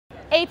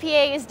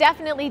APA is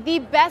definitely the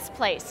best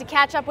place to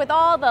catch up with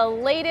all the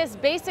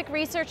latest basic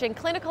research and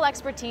clinical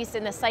expertise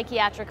in the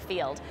psychiatric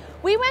field.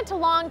 We went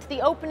along to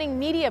the opening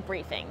media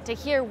briefing to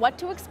hear what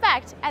to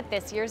expect at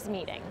this year's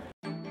meeting.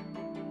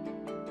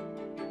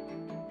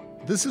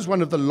 This is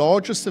one of the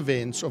largest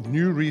events of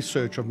new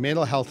research of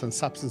mental health and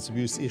substance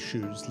abuse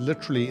issues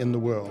literally in the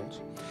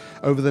world.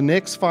 Over the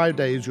next 5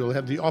 days, you'll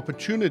have the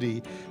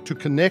opportunity to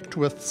connect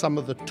with some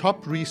of the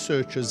top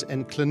researchers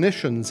and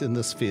clinicians in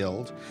this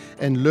field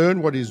and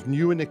learn what is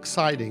new and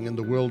exciting in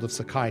the world of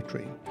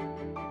psychiatry.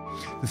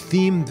 The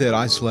theme that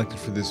I selected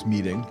for this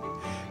meeting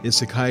is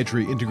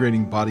psychiatry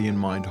integrating body and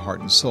mind,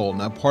 heart and soul.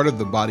 Now, part of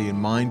the body and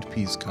mind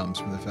piece comes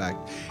from the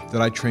fact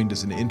that I trained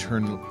as an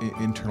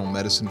internal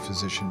medicine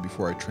physician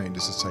before I trained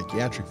as a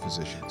psychiatric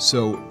physician.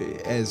 So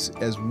as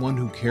one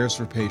who cares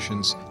for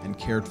patients and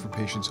cared for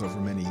patients over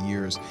many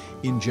years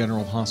in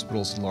general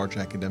hospitals and large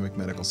academic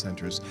medical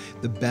centers,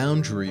 the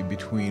boundary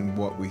between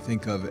what we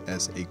think of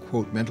as a,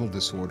 quote, mental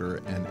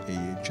disorder and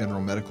a general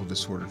medical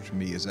disorder to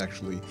me is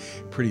actually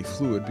pretty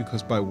fluid,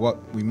 because by what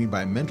we mean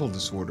by mental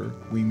disorder,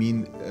 we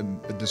mean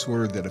a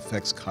disorder that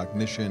affects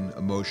cognition,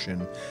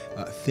 emotion,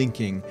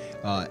 thinking,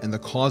 and the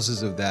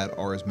causes of that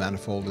are as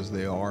manifold as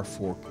they are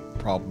for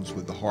problems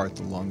with the heart,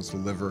 the lungs, the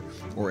liver,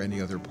 or any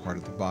other part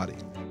of the body.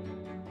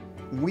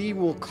 We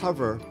will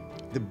cover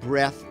the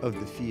breadth of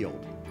the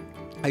field.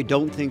 I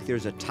don't think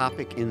there's a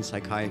topic in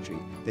psychiatry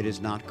that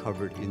is not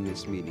covered in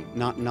this meeting,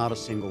 not a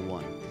single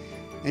one.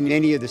 And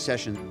any of the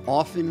sessions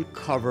often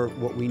cover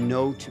what we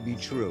know to be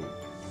true.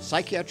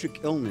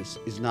 Psychiatric illness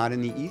is not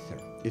in the ether,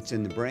 it's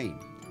in the brain.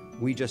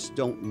 We just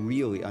don't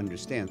really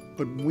understand.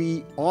 But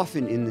we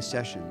often in the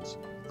sessions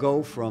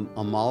go from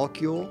a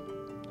molecule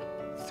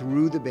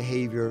through the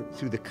behavior,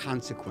 through the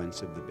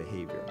consequence of the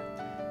behavior.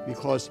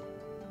 Because,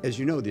 as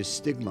you know, there's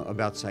stigma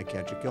about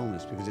psychiatric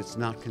illness because it's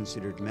not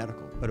considered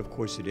medical, but of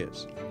course it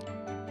is.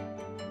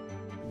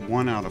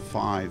 1 out of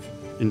 5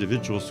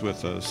 individuals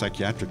with a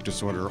psychiatric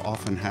disorder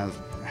often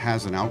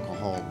has an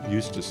alcohol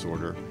use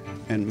disorder.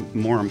 And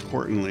more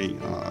importantly,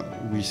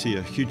 we see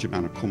a huge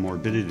amount of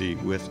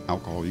comorbidity with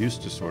alcohol use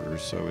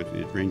disorders. So it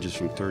ranges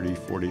from 30,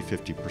 40,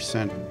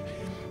 50%.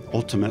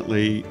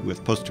 Ultimately,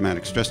 with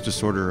post-traumatic stress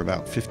disorder,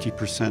 about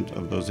 50%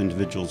 of those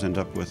individuals end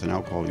up with an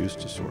alcohol use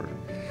disorder.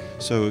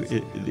 So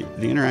the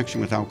interaction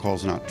with alcohol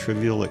is not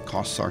trivial. It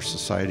costs our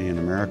society in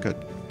America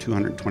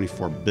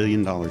 $224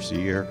 billion a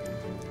year.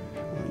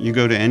 You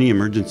go to any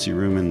emergency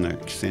room in the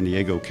San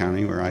Diego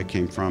County, where I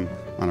came from,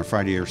 on a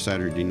Friday or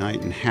Saturday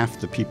night, and half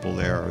the people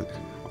there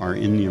are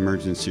in the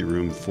emergency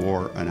room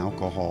for an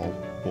alcohol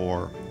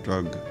or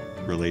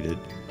drug-related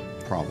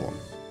problem.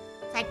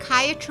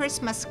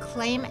 Psychiatrists must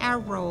claim our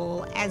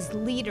role as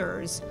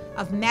leaders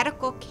of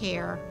medical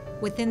care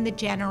within the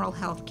general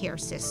healthcare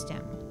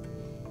system.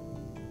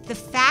 The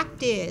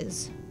fact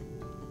is,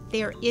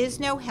 there is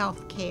no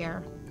health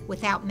care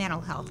without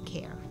mental health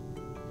care.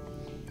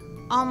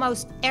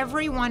 Almost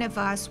every one of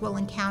us will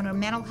encounter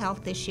mental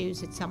health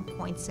issues at some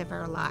points of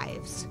our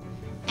lives.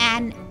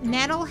 And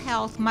mental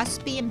health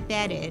must be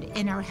embedded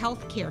in our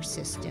healthcare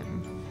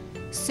system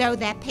so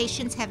that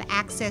patients have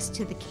access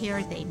to the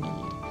care they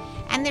need.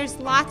 And there's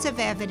lots of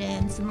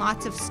evidence and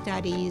lots of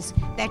studies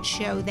that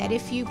show that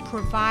if you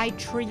provide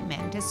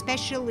treatment,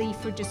 especially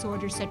for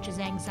disorders such as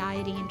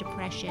anxiety and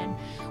depression,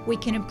 we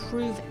can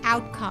improve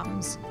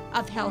outcomes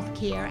of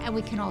healthcare and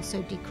we can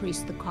also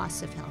decrease the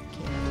costs of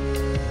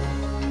healthcare.